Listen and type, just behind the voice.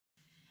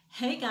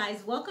Hey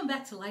guys, welcome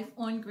back to Life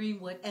on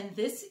Greenwood, and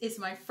this is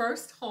my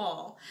first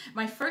haul.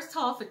 My first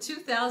haul for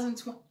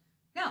 2020.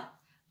 No,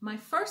 my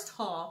first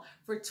haul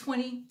for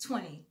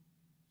 2020.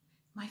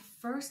 My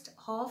first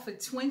haul for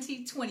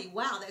 2020.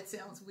 Wow, that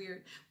sounds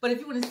weird. But if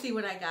you want to see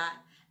what I got,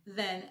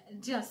 then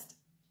just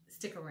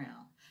stick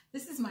around.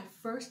 This is my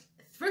first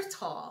thrift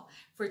haul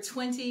for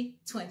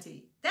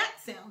 2020. That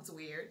sounds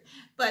weird.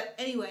 But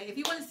anyway, if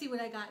you want to see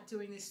what I got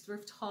during this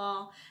thrift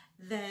haul,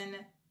 then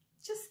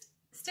just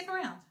stick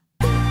around.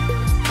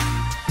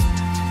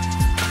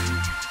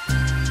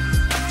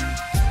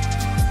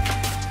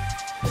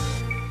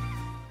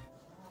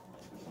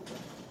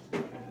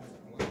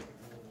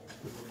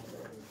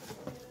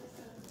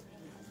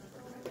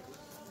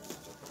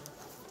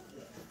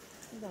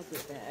 I'll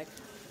get back.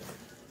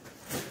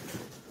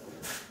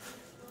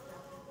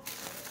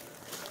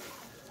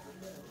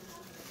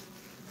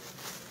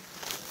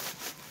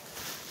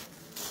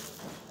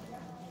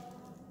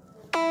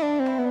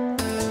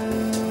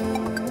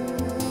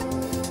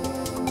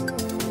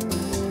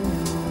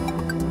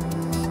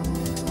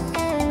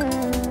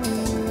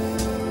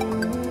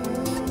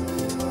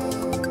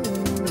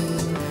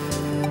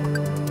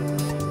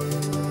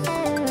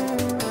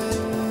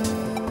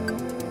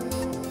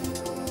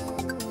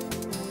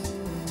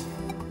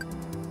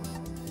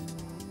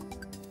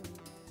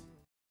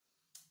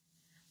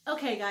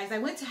 Okay guys, I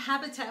went to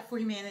Habitat for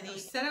Humanity. I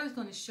said I was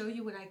going to show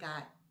you what I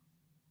got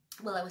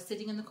while I was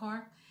sitting in the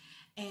car,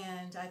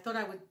 and I thought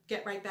I would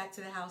get right back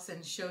to the house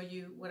and show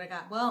you what I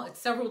got. Well,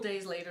 it's several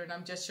days later and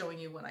I'm just showing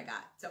you what I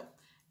got. So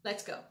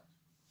let's go.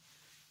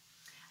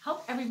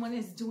 Hope everyone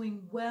is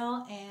doing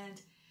well,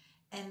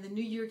 and the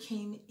new year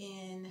came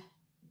in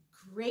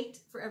great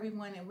for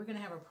everyone, and we're going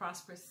to have a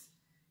prosperous,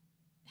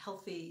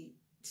 healthy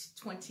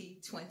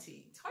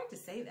 2020. It's hard to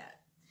say that.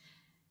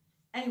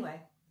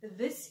 Anyway,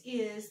 this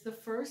is the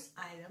first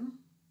item,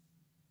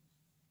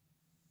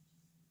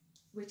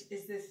 which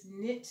is this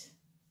knit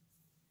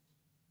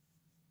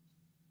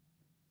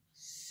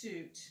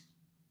suit.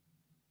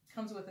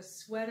 Comes with a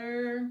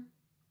sweater.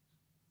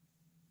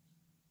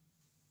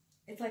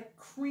 It's like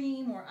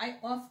cream or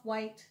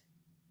off-white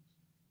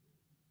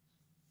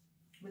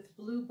with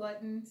blue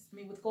buttons,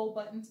 with gold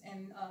buttons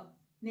and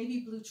navy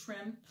blue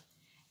trim.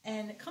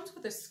 And it comes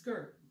with a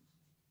skirt.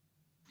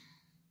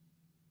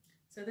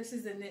 So this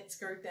is the knit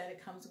skirt that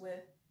it comes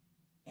with,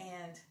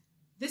 and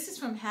this is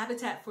from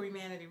Habitat for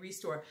Humanity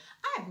Restore.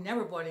 I have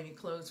never bought any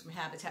clothes from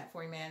Habitat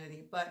for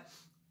Humanity, but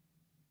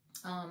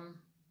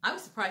I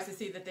was surprised to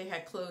see that they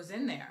had clothes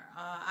in there.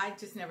 I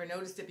just never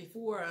noticed it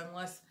before,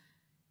 unless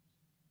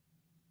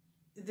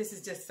this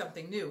is just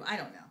something new. I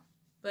don't know.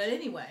 But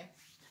anyway,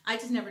 I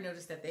just never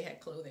noticed that they had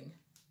clothing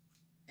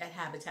at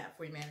Habitat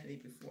for Humanity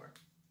before.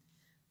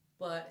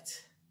 But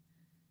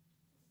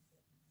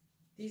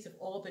these have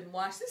all been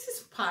washed. This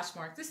is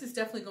Poshmark. This is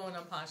definitely going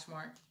on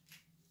Poshmark.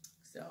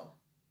 So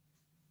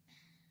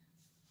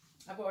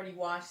I've already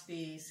washed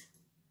these,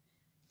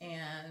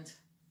 and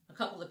a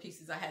couple of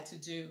pieces I had to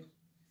do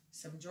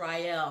some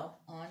Dryel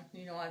on.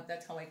 You know,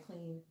 that's how I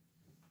clean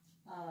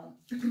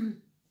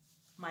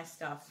my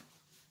stuff.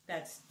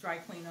 That's dry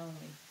clean only.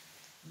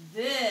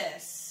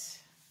 This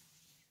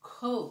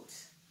coat,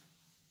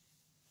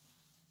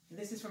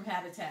 this is from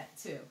Habitat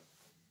too.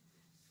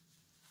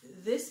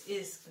 This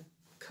is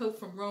coat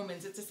from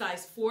Romans. It's a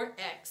size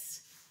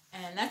 4X,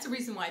 and that's the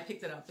reason why I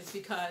picked it up. It's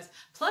because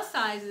plus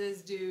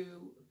sizes do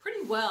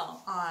pretty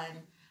well on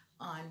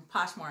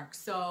Poshmark.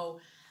 So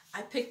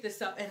I picked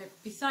this up, and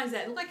besides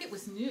that, it looked like it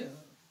was new.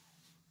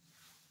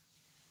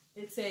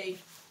 It's a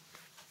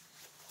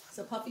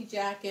puffy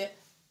jacket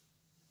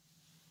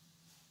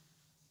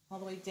all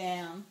the way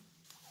down.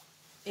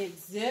 It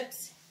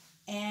zips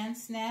and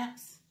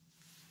snaps,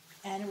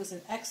 and it was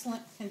in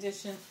excellent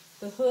condition.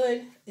 The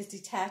hood is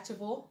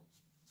detachable.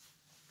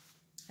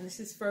 And this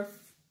is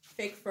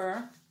fake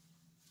fur,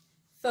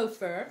 faux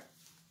fur,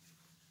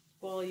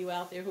 for all you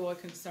out there who are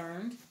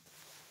concerned.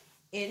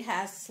 It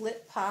has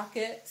slit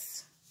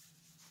pockets.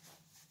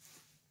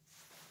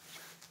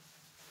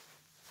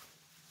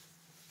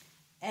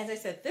 As I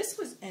said, this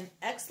was in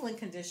excellent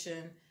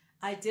condition.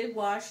 I did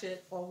wash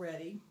it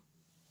already.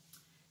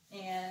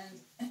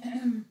 And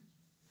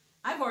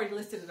I've already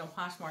listed it on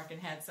Poshmark and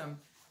had some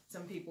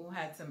people who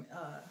had some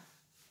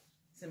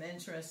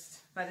interest.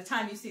 By the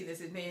time you see this,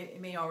 it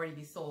may already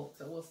be sold,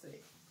 so we'll see.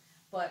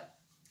 But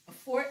a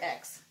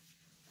 4X,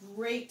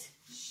 great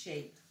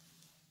shape.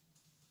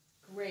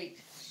 Great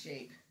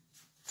shape.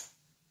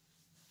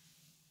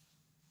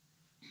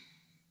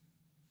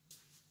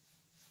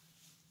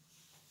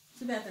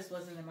 Too bad this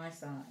wasn't in my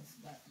size,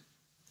 but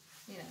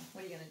you know,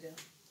 what are you gonna do?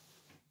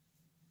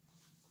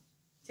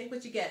 Take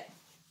what you get.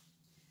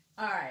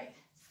 All right,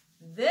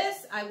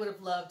 this I would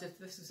have loved if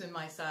this was in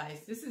my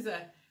size. This is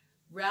a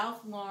Ralph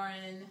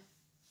Lauren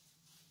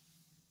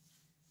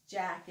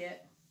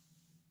jacket.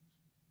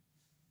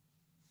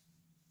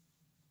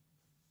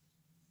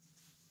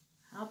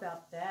 How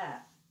about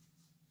that?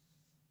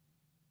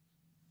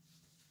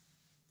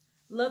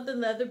 Love the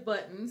leather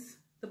buttons.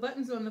 The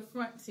buttons on the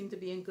front seem to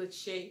be in good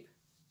shape.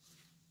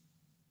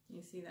 Can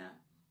you see that?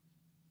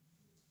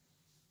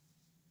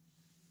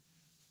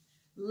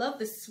 Love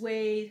the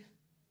suede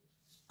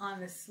on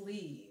the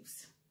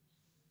sleeves.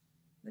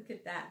 Look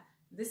at that.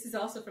 This is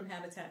also from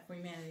Habitat for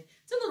Humanity.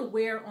 It's a little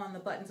wear on the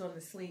buttons on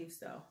the sleeves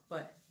though,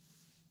 but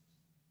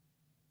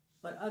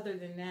other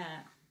than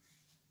that,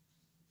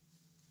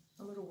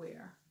 a little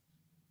wear.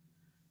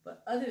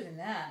 But other than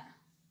that,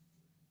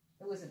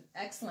 it was in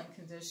excellent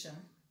condition.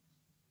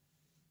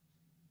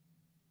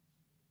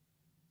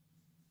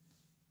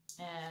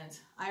 And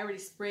I already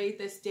sprayed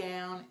this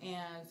down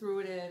and threw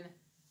it in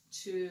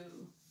to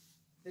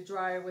the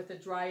dryer with a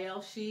dry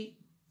L sheet.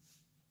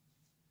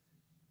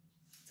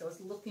 So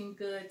it's looking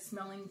good,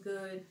 smelling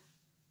good.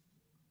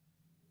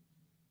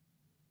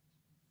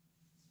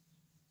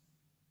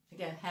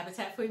 Again,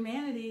 Habitat for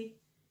Humanity.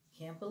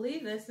 Can't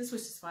believe this. This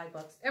was just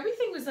 $5.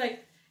 Everything was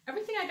like,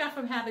 everything I got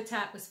from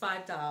Habitat was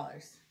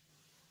 $5.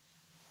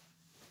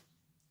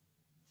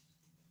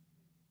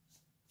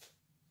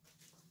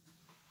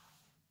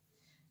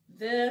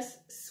 This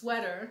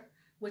sweater,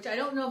 which I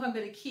don't know if I'm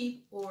going to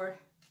keep or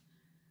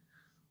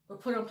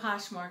put on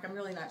Poshmark. I'm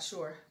really not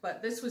sure.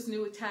 But this was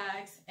new with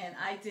tags, and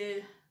I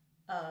did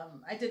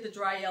the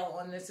dry L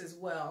on this as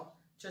well.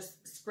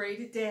 Just sprayed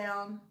it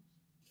down.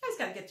 You guys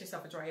got to get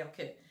yourself a dry L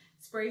kit.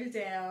 Sprayed it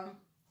down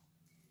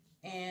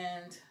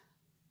and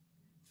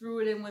threw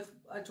it in with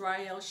a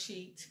dry L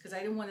sheet because I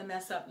didn't want to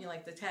mess up, you know,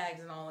 like the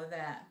tags and all of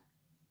that.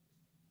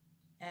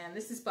 And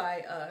this is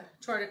by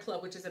Charter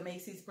Club, which is a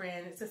Macy's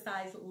brand. It's a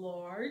size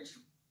large.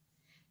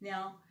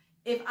 Now,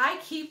 if I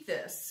keep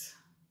this,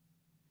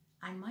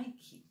 I might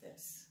keep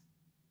this.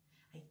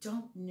 I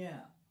don't know.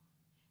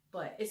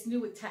 But it's new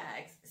with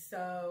tags,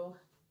 so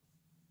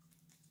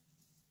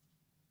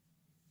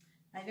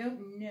I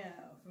don't know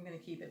if I'm going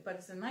to keep it. But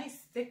it's a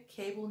nice, thick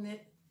cable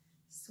knit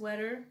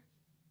sweater.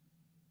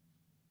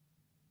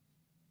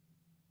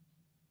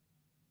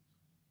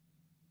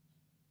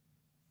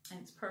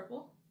 And it's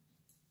purple.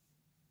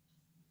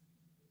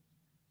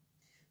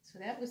 So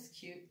that was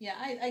cute. Yeah,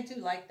 I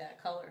do like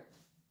that color.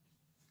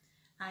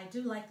 I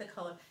do like the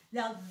color.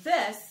 Now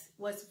this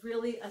was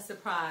really a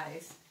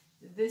surprise.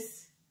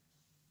 This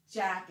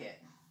jacket.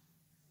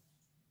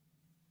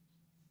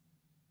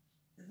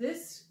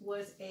 This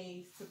was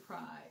a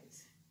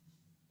surprise.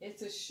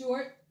 It's a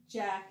short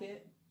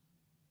jacket,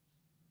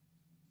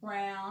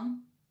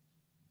 brown.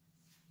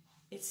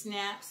 It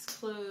snaps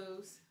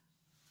closed.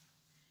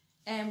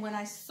 And when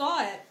I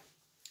saw it,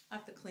 I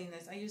have to clean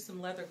this. I used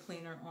some leather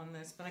cleaner on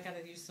this, but I got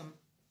to use some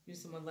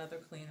more leather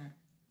cleaner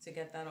to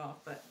get that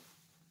off. But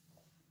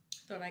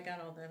I thought I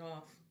got all that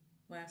off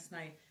last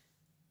night.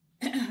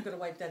 I'm going to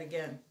wipe that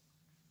again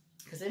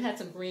because it had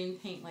some green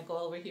paint like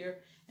all over here,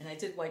 and I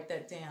did wipe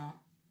that down.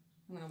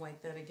 I'm going to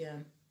wipe that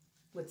again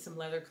with some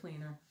leather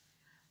cleaner.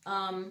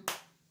 I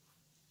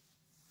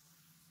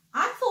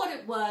thought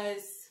it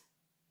was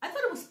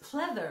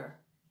pleather.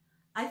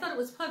 I thought it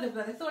was pleather,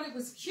 but I thought it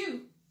was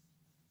cute.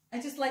 I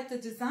just liked the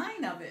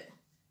design of it,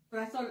 but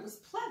I thought it was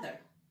pleather.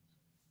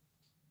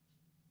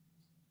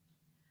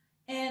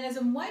 And as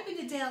I'm wiping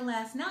it down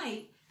last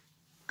night,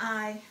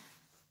 I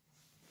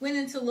went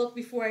in to look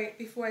before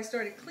I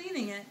started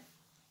cleaning it,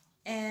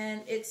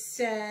 and it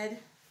said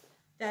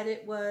that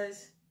it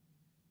was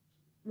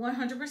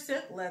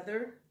 100%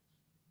 leather.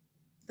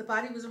 The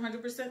body was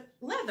 100%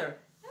 leather.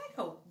 And I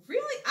go,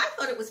 really? I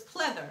thought it was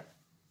pleather.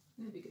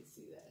 Maybe you could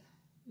see that.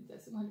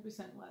 That's 100%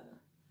 leather.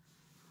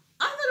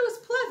 I thought it was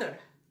pleather.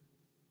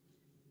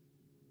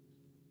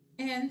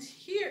 And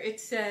here it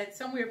said,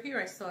 somewhere up here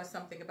I saw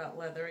something about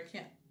leather. I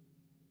can't,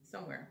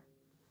 somewhere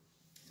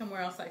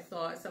else I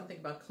saw something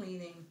about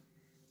cleaning.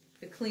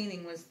 The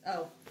cleaning was,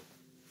 oh,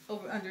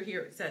 over under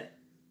here it said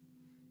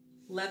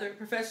leather,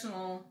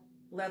 professional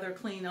leather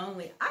clean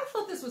only. I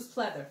thought this was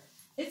pleather.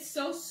 It's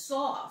so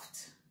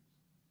soft.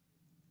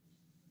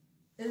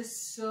 It is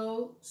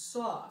so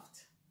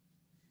soft.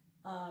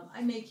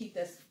 I may keep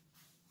this.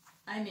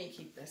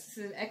 This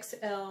is an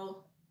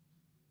XL,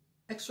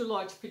 extra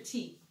large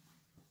petite.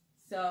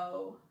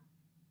 So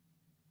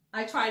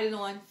I tried it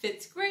on,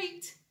 fits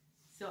great.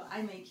 So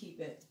I may keep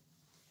it.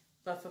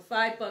 But for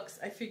 $5,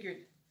 I figured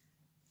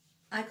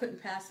I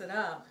couldn't pass it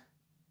up.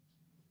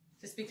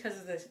 Just because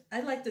of this.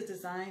 I like the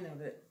design of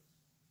it.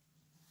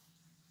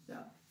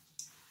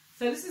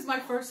 So this is my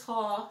first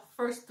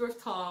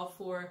thrift haul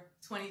for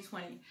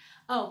 2020.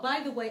 Oh, by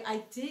the way,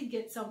 I did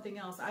get something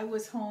else. I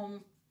was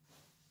home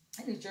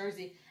in New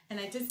Jersey, and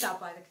I did stop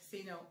by the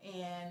casino,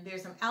 and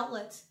there's some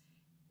outlets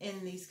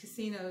in these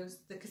casinos,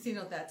 the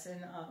casino that's in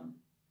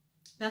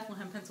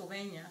Bethlehem,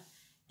 Pennsylvania,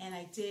 and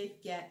I did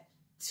get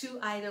 2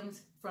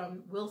 items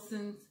from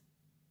Wilson's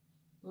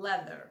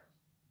Leather.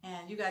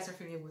 And you guys are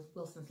familiar with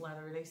Wilson's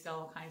Leather. They sell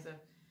all kinds of,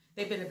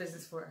 they've been in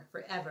business for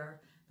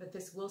forever. But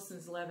this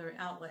Wilson's Leather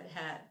outlet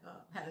had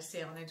a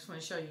sale, and I just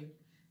want to show you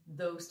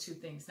those 2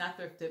 things. Not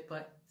thrifted,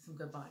 but some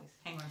good buys.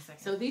 Hang on a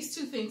second. So these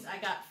 2 things I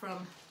got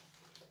from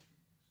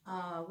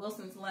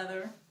Wilson's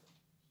Leather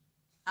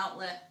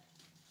outlet.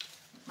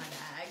 My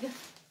bag.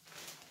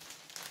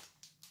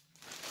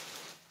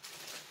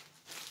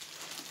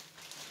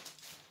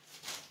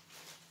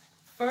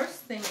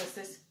 First thing was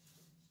this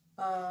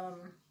Karl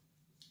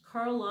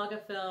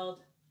Lagerfeld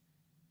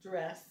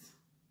dress.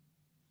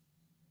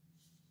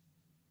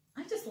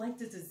 I just like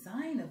the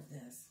design of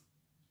this.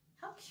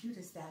 How cute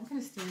is that? I'm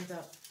going to stand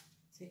up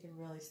so you can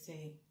really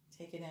see,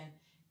 take it in.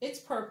 It's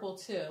purple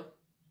too.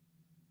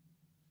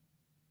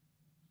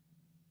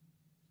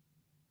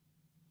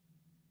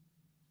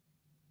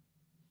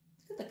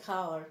 Look at the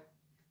collar.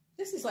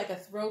 This is like a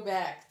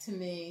throwback to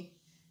me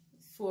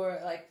for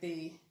like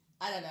the,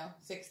 I don't know,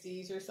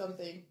 60s or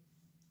something.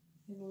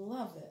 I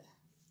love it.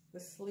 The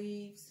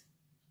sleeves.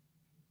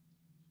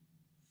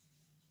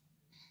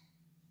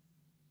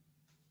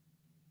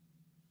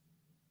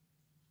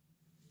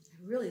 I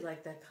really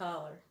like that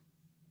collar.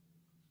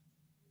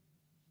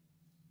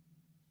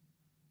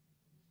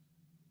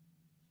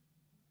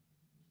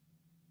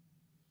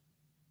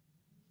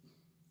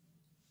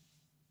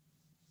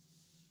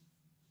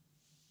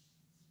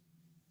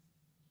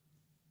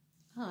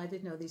 Oh, I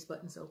didn't know these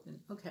buttons open.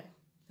 Okay,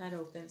 that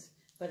opens,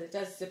 but it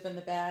does zip in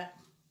the back.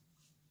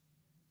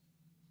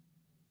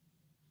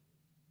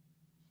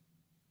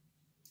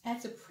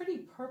 That's a pretty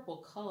purple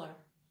color.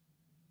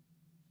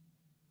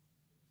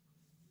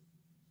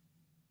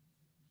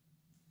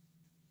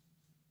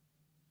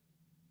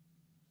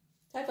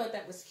 I thought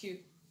that was cute.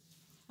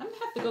 I'm gonna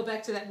have to go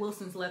back to that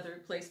Wilson's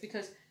Leather place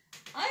because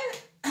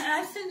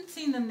I've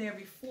seen them there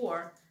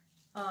before.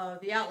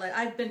 The outlet.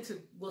 I've been to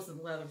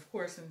Wilson's Leather, of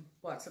course, and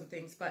bought some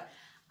things, but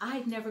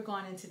I've never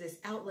gone into this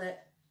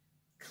outlet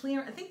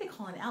clearance. I think they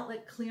call it an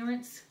outlet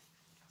clearance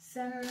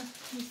center.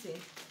 Let me see.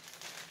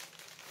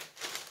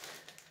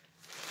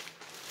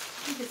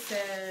 I think it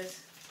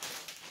says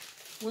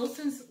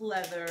Wilson's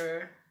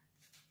Leather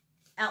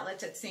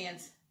outlets at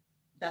Sands,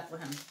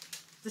 Bethlehem.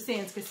 The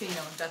Sands Casino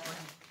in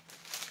Bethlehem.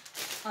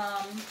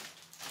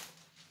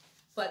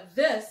 But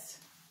this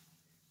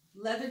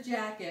leather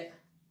jacket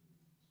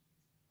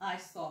I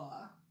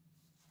saw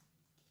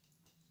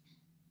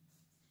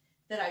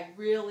that I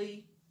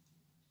really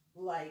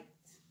liked.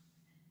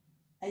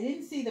 I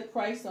didn't see the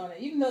price on it,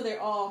 even though they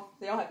all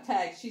have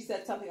tags. She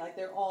said something like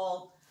they're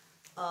all,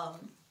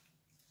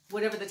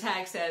 whatever the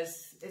tag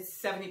says, it's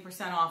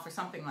 70% off or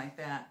something like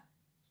that.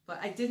 But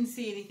I didn't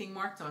see anything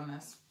marked on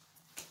this.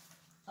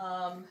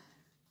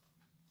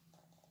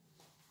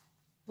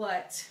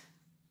 But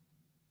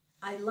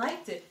I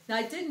liked it. Now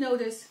I did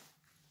notice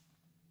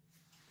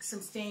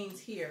some stains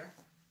here.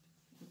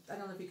 I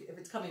don't know if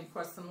it's coming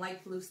across, some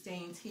light blue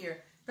stains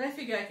here. But I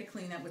figured I could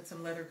clean that with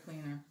some leather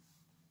cleaner.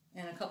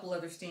 And a couple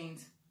other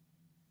stains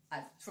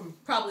from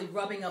probably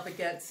rubbing up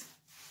against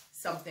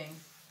something.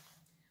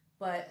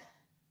 But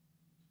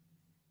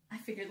I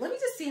figured, let me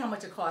just see how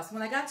much it costs.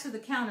 When I got to the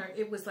counter,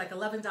 it was like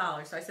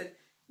 $11. So I said,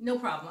 no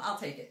problem, I'll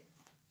take it.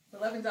 For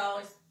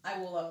 $11, I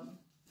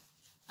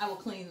will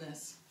clean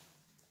this.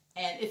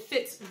 And it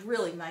fits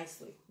really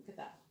nicely. Look at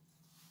that.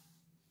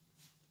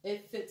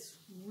 It fits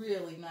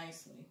really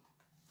nicely.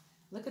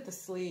 Look at the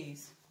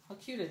sleeves. How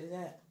cute is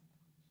that?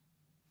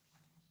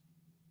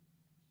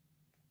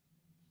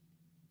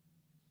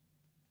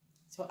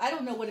 So I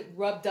don't know what it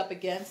rubbed up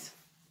against,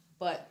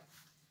 but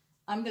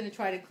I'm going to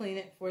try to clean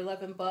it for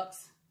 11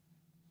 bucks.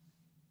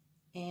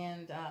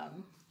 And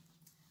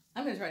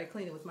I'm going to try to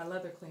clean it with my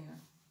leather cleaner.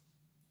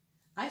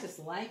 I just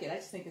like it. I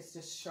just think it's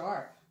just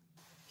sharp.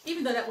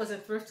 Even though that was a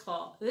thrift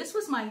haul. This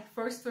was my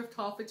first thrift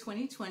haul for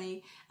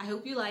 2020. I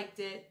hope you liked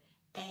it.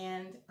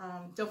 And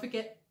don't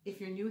forget, if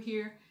you're new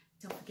here,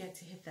 don't forget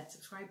to hit that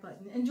subscribe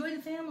button and join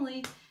the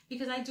family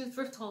because I do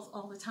thrift hauls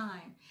all the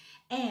time.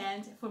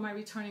 And for my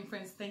returning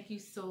friends, thank you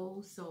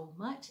so, so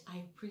much. I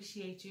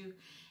appreciate you.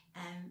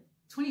 And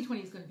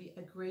 2020 is going to be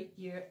a great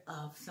year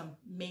of some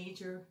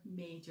major,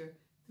 major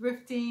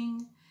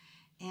thrifting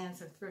and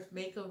some thrift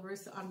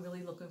makeovers. So I'm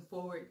really looking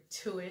forward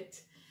to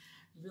it.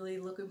 Really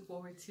looking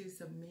forward to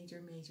some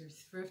major, major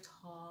thrift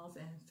hauls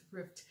and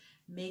thrift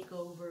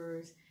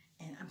makeovers.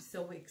 And I'm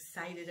so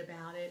excited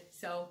about it.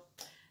 So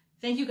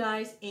thank you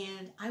guys.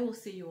 And I will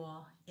see you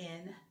all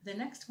in the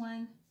next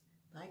one.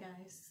 Bye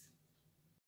guys.